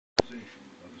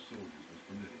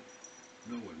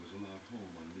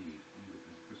home on leave Eve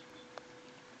and Christmas.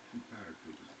 Two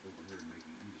paratroopers overheard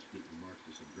making indiscreet remarks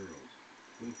to some girls.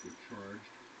 Both were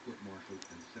charged, court-martialed,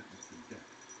 and sentenced to death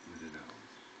within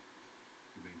hours.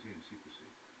 To maintain secrecy,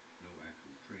 no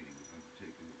actual training was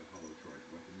undertaken with the hollow charge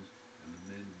weapons, and the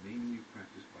men mainly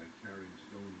practiced by carrying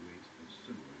stone weights of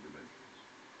similar dimensions.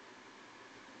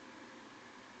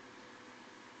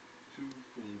 Two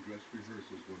full dress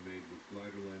rehearsals were made with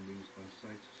glider landings on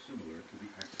sites similar to the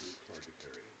actual target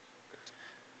areas.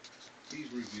 These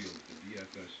revealed that the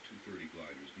DFS-230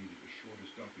 gliders needed a shorter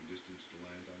stopping distance to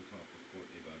land on top of Fort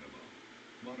Événement.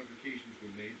 Modifications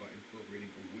were made by incorporating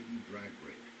a wooden drag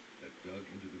brake that dug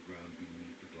into the ground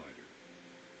beneath the glider.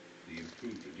 The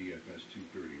improved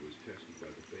DFS-230 was tested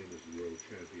by the famous world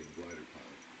champion glider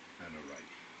pilot, Anna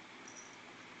Reich.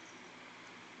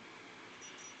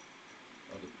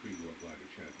 Other pre-war glider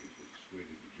champions were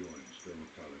persuaded to join Sturm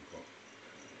of Playin.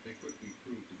 They quickly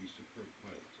proved to be superb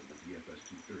pilots of the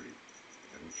DFS-230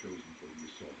 and were chosen for the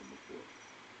assault on the fort.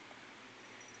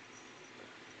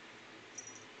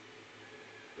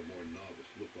 The more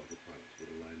novice Luftwaffe pilots were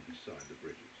to land beside the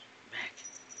bridges. Mac.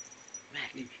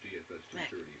 Each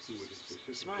DFS-230 flew with a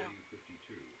specific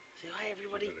AU-52. Say hi,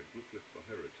 everybody. So that a grouplet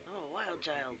Bahara type, Oh, wild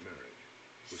child. Marriage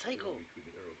was Psycho. between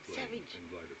the aeroplane Savage. and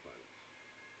glider pilots.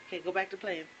 Okay, go back to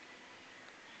playing.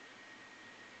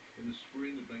 In the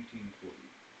spring of 1940,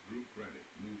 Group Granite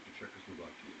moved to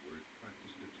Czechoslovakia, where it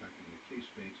practiced attacking the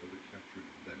casemates of the captured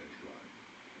Venice line.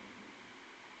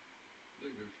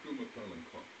 Later, Sturm of Playin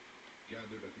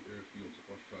gathered at the airfields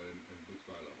of Ostfalen and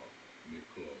Butzweilerhof near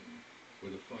Cologne, where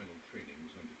the final training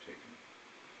was undertaken.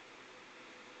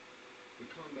 The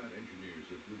combat engineers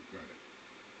of Group Granite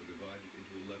were divided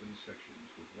into 11 sections,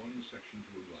 with one section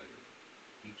to a glider.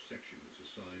 Each section was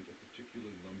assigned a particular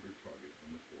numbered target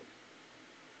on the fort.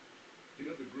 The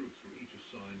other groups were each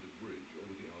assigned a bridge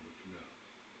over the Albert Canal,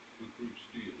 with Group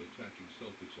Steel attacking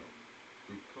Selterzone,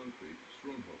 Group Concrete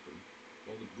Stromhofen,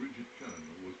 while the bridge at Cannes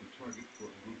was the target for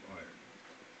Group Iron.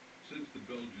 Since the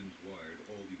Belgians wired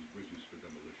all these bridges for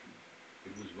demolition,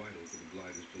 it was vital for the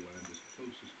gliders to land as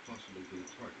close as possible to the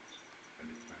targets and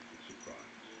attack with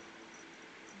surprise.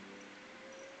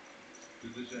 To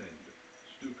this end,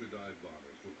 Stuka dive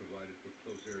bombers were provided for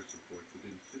close air support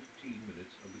within 15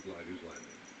 minutes of the glider's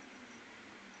landing.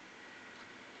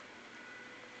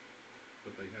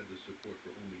 But they had the support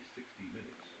for only 60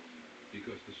 minutes,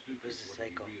 because the Stukas were to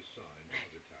be reassigned to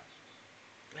other tasks.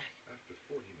 After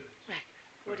 40 minutes,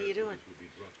 what are you doing? Would be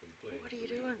dropped from planes What are you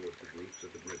doing? towards the groups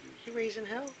at the bridges. You raising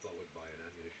hell? Followed by an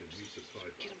ammunition resupply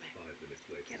drop 5 minutes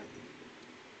later. Get him.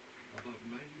 About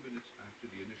 90 minutes after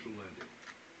the initial landing,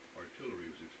 artillery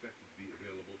was expected to be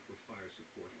available for fire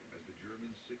support as the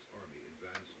German Sixth Army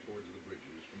advanced towards the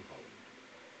bridges from Holland.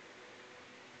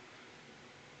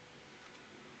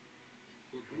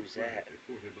 For Group Granite at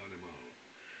Fort Événement,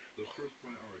 the first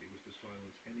priority was to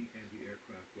silence any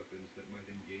anti-aircraft weapons that might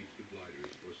engage the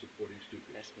gliders or supporting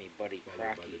Stukas. That's me, buddy,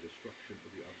 followed by Crocky. the destruction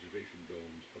of the observation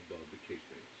domes above the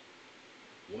casemates.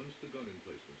 Once the gun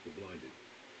emplacements were blinded,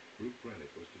 Group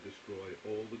Granite was to destroy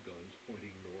all the guns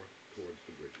pointing north towards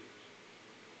the bridges.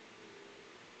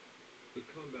 The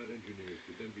combat engineers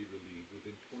would then be relieved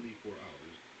within 24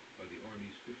 hours by the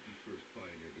Army's 51st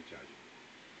Pioneer Battalion.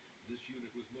 This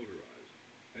unit was motorized,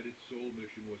 and its sole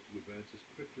mission was to advance as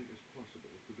quickly as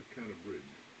possible to the Cannes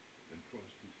Bridge and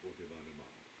cross to Fort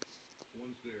Événement.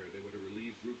 Once there, they were to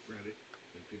relieve Group Granite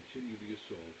and continue the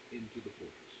assault into the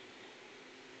fortress.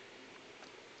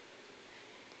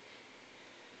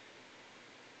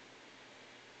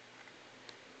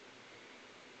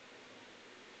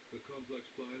 The complex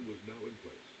plan was now in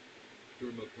place.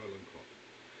 Sturm of Playin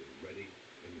was ready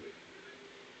and waiting.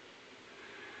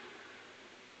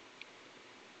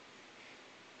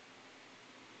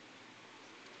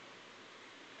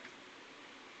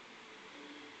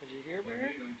 Did you hear, By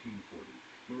Barry? May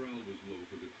 1940, morale was low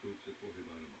for the troops at Fort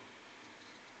Événement.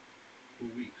 For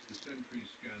weeks, the sentries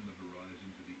scanned the horizon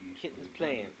to the east for the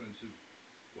German offensive,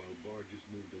 while barges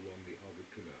moved along the Albert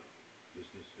Canal,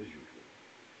 business as usual.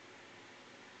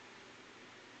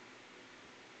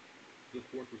 The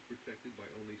fort was protected by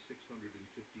only 650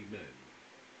 men,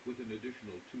 with an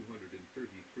additional 233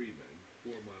 men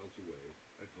 4 miles away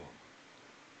at Vaux.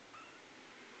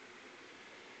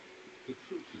 The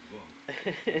troops at Vaux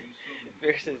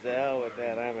versus the hell with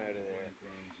that, I'm out of there.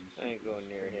 I ain't going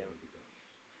near him.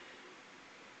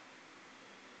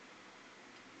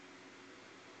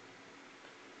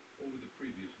 Over the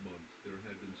previous month, there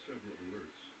had been several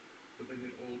alerts, but they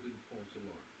had all been false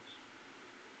alarms.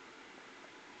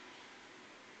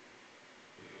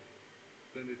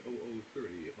 Then at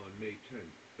 0030 on May 10,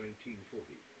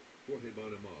 1940, Fort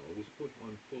Banamal was put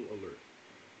on full alert.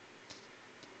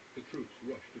 The troops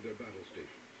rushed to their battle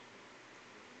stations.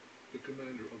 The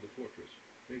commander of the fortress,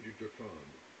 Major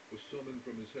Bertrand, was summoned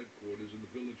from his headquarters in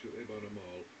the village of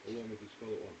Banamal along with his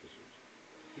fellow officers.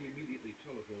 He immediately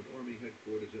telephoned Army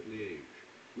headquarters at Liège,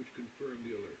 which confirmed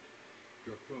the alert.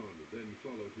 Bertrand then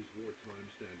followed his wartime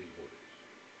standing orders.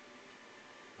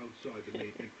 Outside the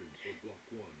main entrance, or Block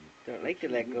 1, Don't like to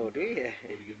let go, do you?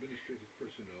 where the administrative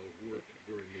personnel worked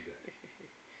during the day.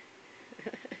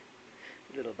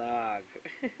 Little dog.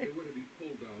 They were to be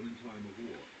pulled down in time of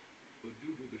war, but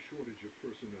due to the shortage of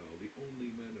personnel, the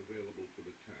only men available for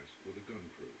the task were the gun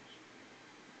crews.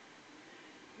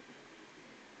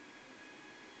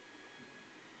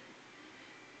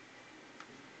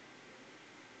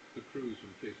 The crews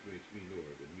from casemates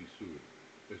Mi-Nord and Mi-Sud,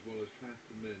 as well as half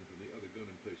the men from the other gun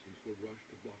emplacements, were rushed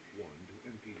to Block 1 to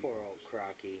empty the Poor old offices.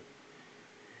 Crocky.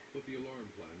 But the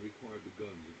alarm plan required the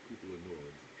guns of Cupola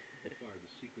Nord to fire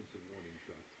the sequence of warning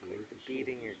shots to alert the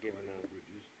Beating you're soldiers giving guarding them. the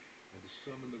bridges and to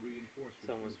summon the reinforcements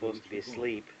Someone's from the supposed to village be to Gaunt.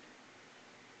 asleep.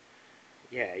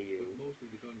 Yeah, But you. most of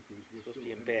the gun crews were Supposed to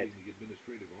still be in bed. emptying the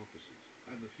administrative offices,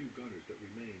 and the few gunners that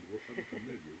remained were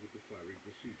unfamiliar with the firing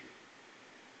procedure.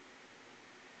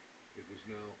 It was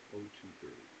now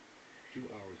 02:30. 2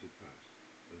 hours had passed,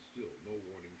 and still no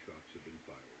warning shots had been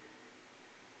fired.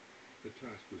 The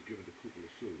task was given to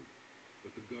Cupola Sud,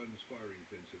 but the gun's firing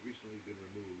pins had recently been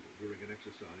removed during an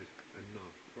exercise and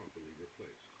not properly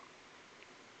replaced.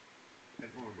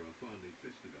 An armorer finally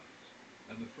fixed the guns,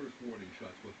 and the first warning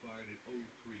shots were fired at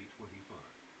 03:25.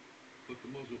 But the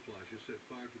muzzle flashes set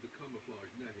fire to the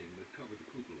camouflage netting that covered the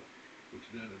cupola, which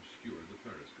then obscured the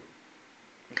periscope.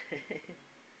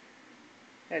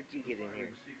 How'd you get The in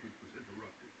here? firing sequence was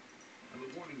interrupted, and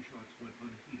the warning shots went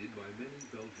unheeded by many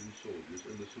Belgian soldiers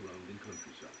in the surrounding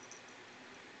countryside.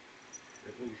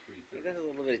 At 03:30, That's a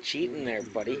little bit of cheating there,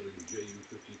 42 buddy. Sterling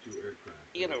Ju-52 aircraft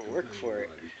You and gotta their work companion for it.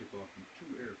 gliders took off from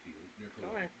 2 airfields near Come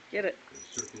Cologne. on, get it. They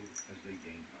circled as they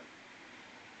gained height.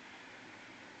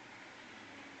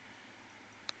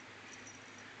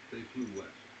 They flew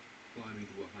west, climbing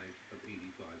to a height of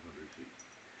 8,500 feet.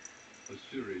 A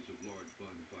series of large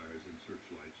bonfires and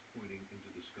searchlights pointing into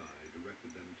the sky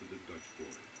directed them to the Dutch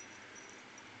border.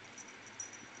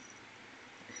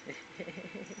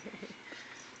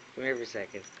 Come here for a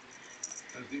second.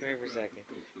 As the Come here for a aircraft second.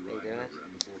 approached the Hey, Rhine Dennis. River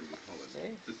and the border with Holland,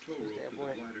 Hey, the tow who's rope that to boy?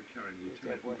 the glider carrying Who's that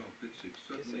Lieutenant boy? Rudolf Witzig Kiss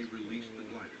suddenly us. released the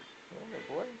glider. Oh,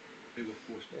 my boy. They were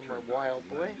forced to You're my turn back wild and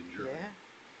boy. land in Germany. Yeah.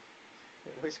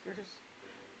 Your whiskers.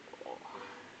 Oh,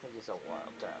 he's just a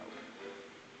wild child.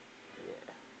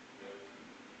 Yeah.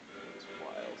 It's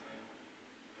wild.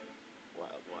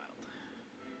 Wild, wild.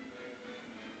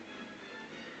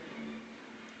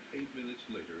 8 minutes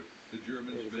later, the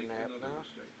Germans Ready for make nap another now?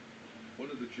 mistake. One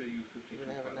of the You Ju-52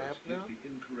 gonna have a nap pilots gives now? the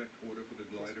incorrect order for the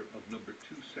Kiss. glider of number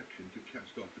 2 section to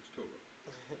cast off its tow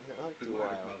rope. No, The too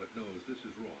glider wild. pilot knows this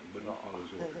is wrong, but he Oh. follows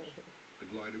orders. The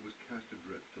glider was cast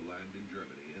adrift to land in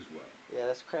Germany as well. Yeah,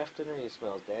 that's craft dinner you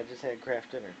smell. Dad just had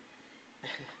craft dinner.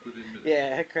 Within minutes,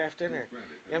 Yeah, I had craft dinner.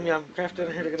 Yum yum, craft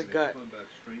dinner. Look at the gut. Combat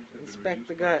strength had been Inspect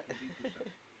the reduced by gut.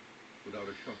 20%. Without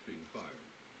a shot being fired,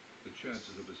 the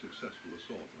chances of a successful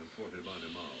assault on Fort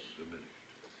Banamal diminished.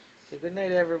 So good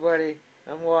night, everybody.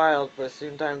 I'm wild, but it's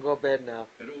soon time to go to bed now.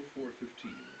 At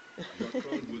 04:15,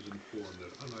 Bertrand was informed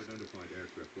that unidentified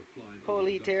aircraft were flying over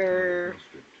Holy the Dutch town of terror.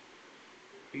 Maastricht.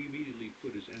 He immediately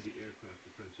put his anti-aircraft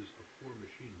defenses of 4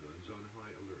 machine guns on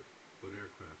high alert, but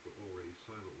aircraft were already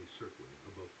silently circling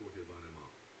above Fort Banamal.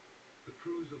 The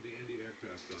crews of the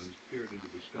anti-aircraft guns peered into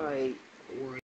the sky. Right. But were